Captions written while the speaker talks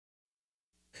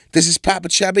This is Popa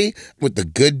Chubby with The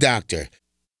Good Doctor.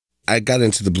 I got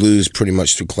into the blues pretty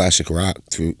much through classic rock,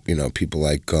 through, people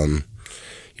like,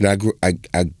 I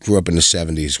grew up in the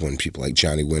 70s when people like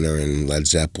Johnny Winter and Led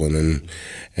Zeppelin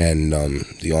and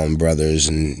the Allman Brothers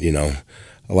and,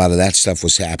 a lot of that stuff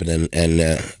was happening. And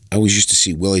I always used to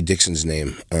see Willie Dixon's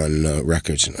name on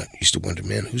records, and I used to wonder,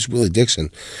 man, who's Willie Dixon?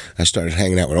 I started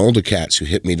hanging out with older cats who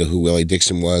hit me to who Willie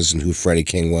Dixon was and who Freddie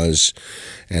King was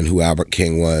and who Albert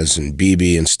King was and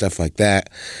BB and stuff like that.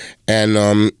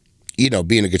 And,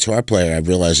 being a guitar player, I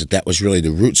realized that was really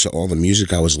the roots of all the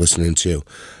music I was listening to.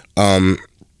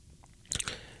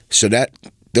 So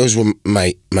those were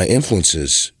my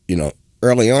influences,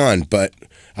 early on, but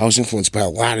I was influenced by a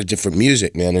lot of different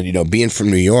music, man. And, being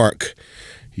from New York,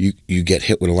 you get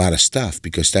hit with a lot of stuff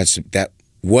because that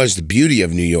was the beauty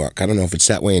of New York. I don't know if it's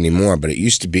that way anymore, but it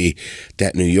used to be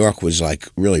that New York was like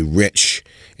really rich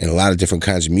in a lot of different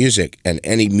kinds of music, and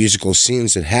any musical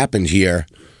scenes that happened here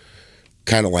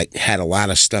kind of like had a lot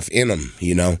of stuff in them,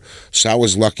 So I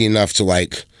was lucky enough to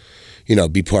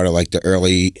be part of like the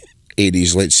early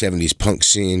 80s, late 70s punk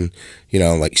scene,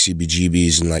 like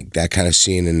CBGBs and like that kind of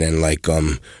scene, and then like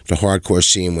the hardcore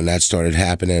scene when that started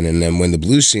happening, and then when the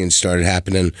blues scene started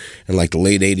happening in like the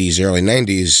late 80s, early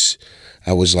 90s,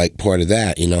 I was like part of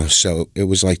that, So it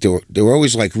was like there were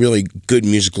always like really good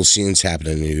musical scenes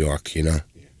happening in New York,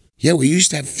 Yeah, we used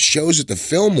to have shows at the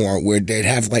Fillmore where they'd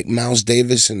have like Miles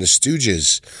Davis and the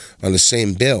Stooges on the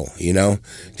same bill,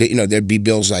 There'd be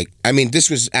bills like, this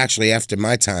was actually after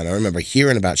my time. I remember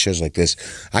hearing about shows like this.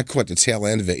 I caught the tail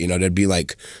end of it, there'd be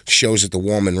like shows at the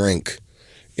Wallman Rink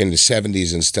in the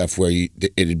 70s and stuff where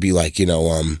it'd be like,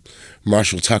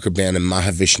 Marshall Tucker Band and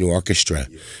Mahavishnu Orchestra,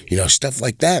 stuff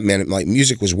like that, man. Like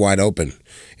music was wide open.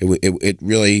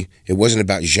 It wasn't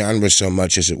about genre so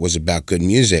much as it was about good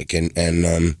music. And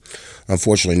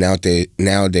unfortunately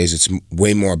nowadays it's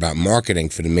way more about marketing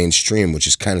for the mainstream, which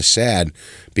is kind of sad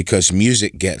because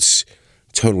music gets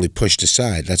totally pushed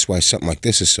aside. That's why something like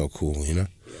this is so cool,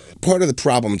 Part of the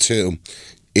problem too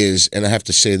is, and I have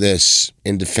to say this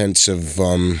in defense of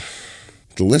the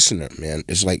listener, man,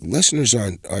 is like listeners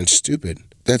aren't stupid.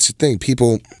 That's the thing.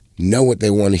 People know what they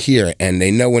want to hear, and they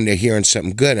know when they're hearing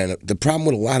something good. And the problem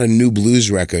with a lot of new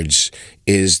blues records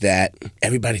is that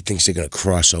everybody thinks they're going to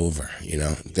cross over,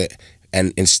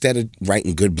 and instead of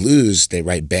writing good blues, they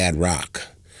write bad rock,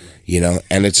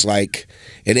 and it's like,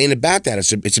 it ain't about that.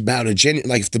 It's about a genuine,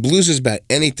 like if the blues is about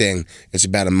anything, it's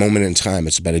about a moment in time.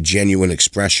 It's about a genuine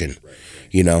expression,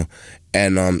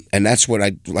 and that's what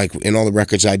I like in all the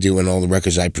records I do and all the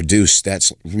records I produce.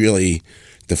 That's really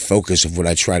the focus of what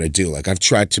I try to do. Like I've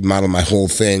tried to model my whole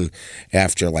thing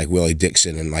after like Willie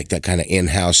Dixon and like that kind of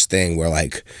in-house thing where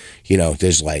like,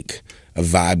 there's like a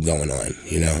vibe going on,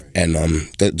 and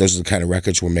those are the kind of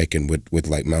records we're making with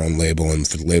like my own label and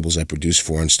for the labels I produce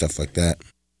for and stuff like that.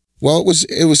 Well,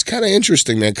 it was kind of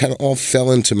interesting, man. It kind of all fell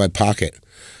into my pocket.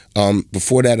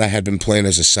 Before that, I had been playing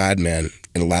as a sideman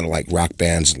in a lot of like rock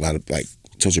bands, a lot of like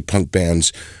punk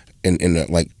bands. In the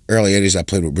like early 80s, I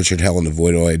played with Richard Hell and the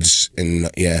Voidoids, and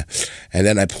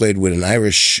then I played with an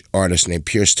Irish artist named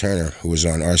Pierce Turner, who was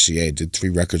on RCA. Did 3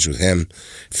 records with him.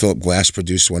 Philip Glass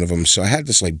produced one of them. So I had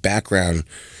this like background.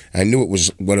 I knew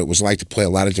what it was like to play a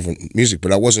lot of different music,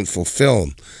 but I wasn't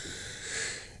fulfilled.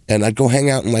 And I'd go hang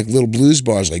out in like little blues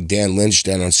bars like Dan Lynch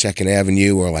down on 2nd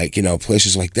Avenue or like,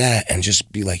 places like that and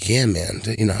just be like, yeah, man,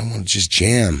 I want to just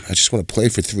jam. I just want to play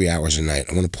for 3 hours a night.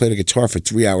 I want to play the guitar for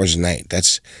 3 hours a night.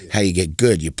 That's how you get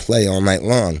good. You play all night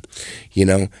long,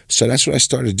 So that's what I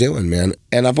started doing, man.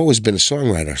 And I've always been a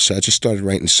songwriter, so I just started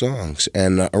writing songs.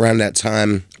 And around that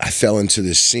time, I fell into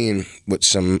this scene with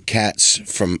some cats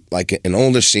from like an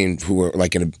older scene who were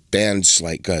like in bands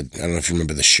like, I don't know if you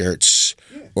remember the Shirts,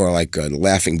 or like the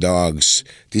Laughing Dogs.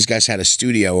 These guys had a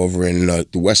studio over in the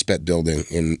Westbet building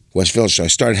in West Village, so I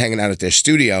started hanging out at their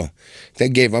studio. They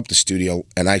gave up the studio,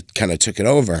 and I kind of took it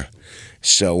over.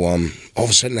 So all of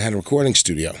a sudden, I had a recording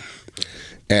studio,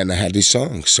 and I had these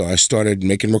songs. So I started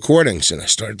making recordings, and I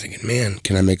started thinking, man,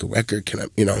 can I make a record? Can I, I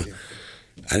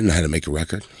didn't know how to make a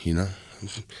record,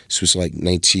 This was like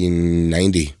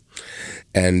 1990.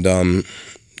 And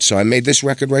so I made this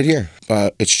record right here.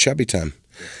 It's Chubby Time.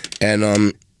 And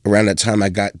around that time, I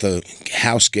got the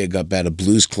house gig up at a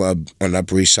blues club on the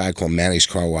Upper East Side called Manny's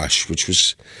Car Wash, which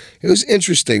was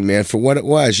interesting, man, for what it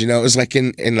was. It was like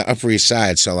in the Upper East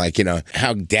Side, so like,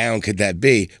 how down could that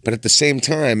be? But at the same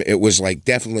time, it was like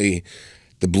definitely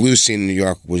the blues scene in New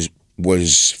York was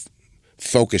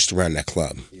focused around that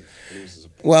club.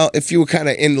 Well, if you were kind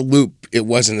of in the loop, it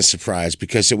wasn't a surprise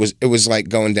because it was like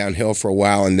going downhill for a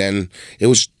while, and then it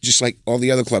was just like all the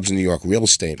other clubs in New York, real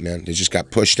estate, man. They just got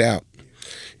pushed out.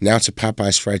 Now it's a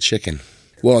Popeye's fried chicken.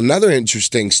 Well, another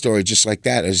interesting story just like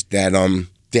that is that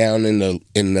down in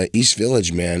the East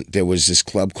Village, man, there was this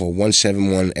club called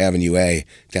 171 Avenue A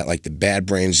that like the Bad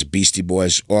Brains, the Beastie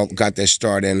Boys all got their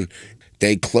start in.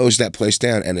 They closed that place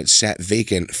down and it sat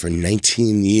vacant for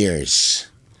 19 years.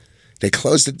 They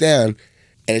closed it down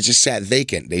and it just sat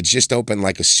vacant. They just opened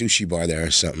like a sushi bar there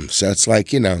or something. So it's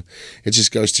like, it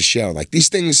just goes to show like these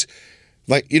things,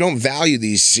 like you don't value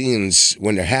these scenes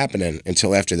when they're happening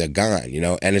until after they're gone,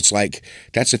 and it's like,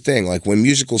 that's the thing. Like when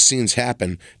musical scenes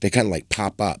happen, they kind of like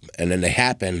pop up and then they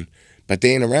happen, but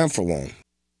they ain't around for long.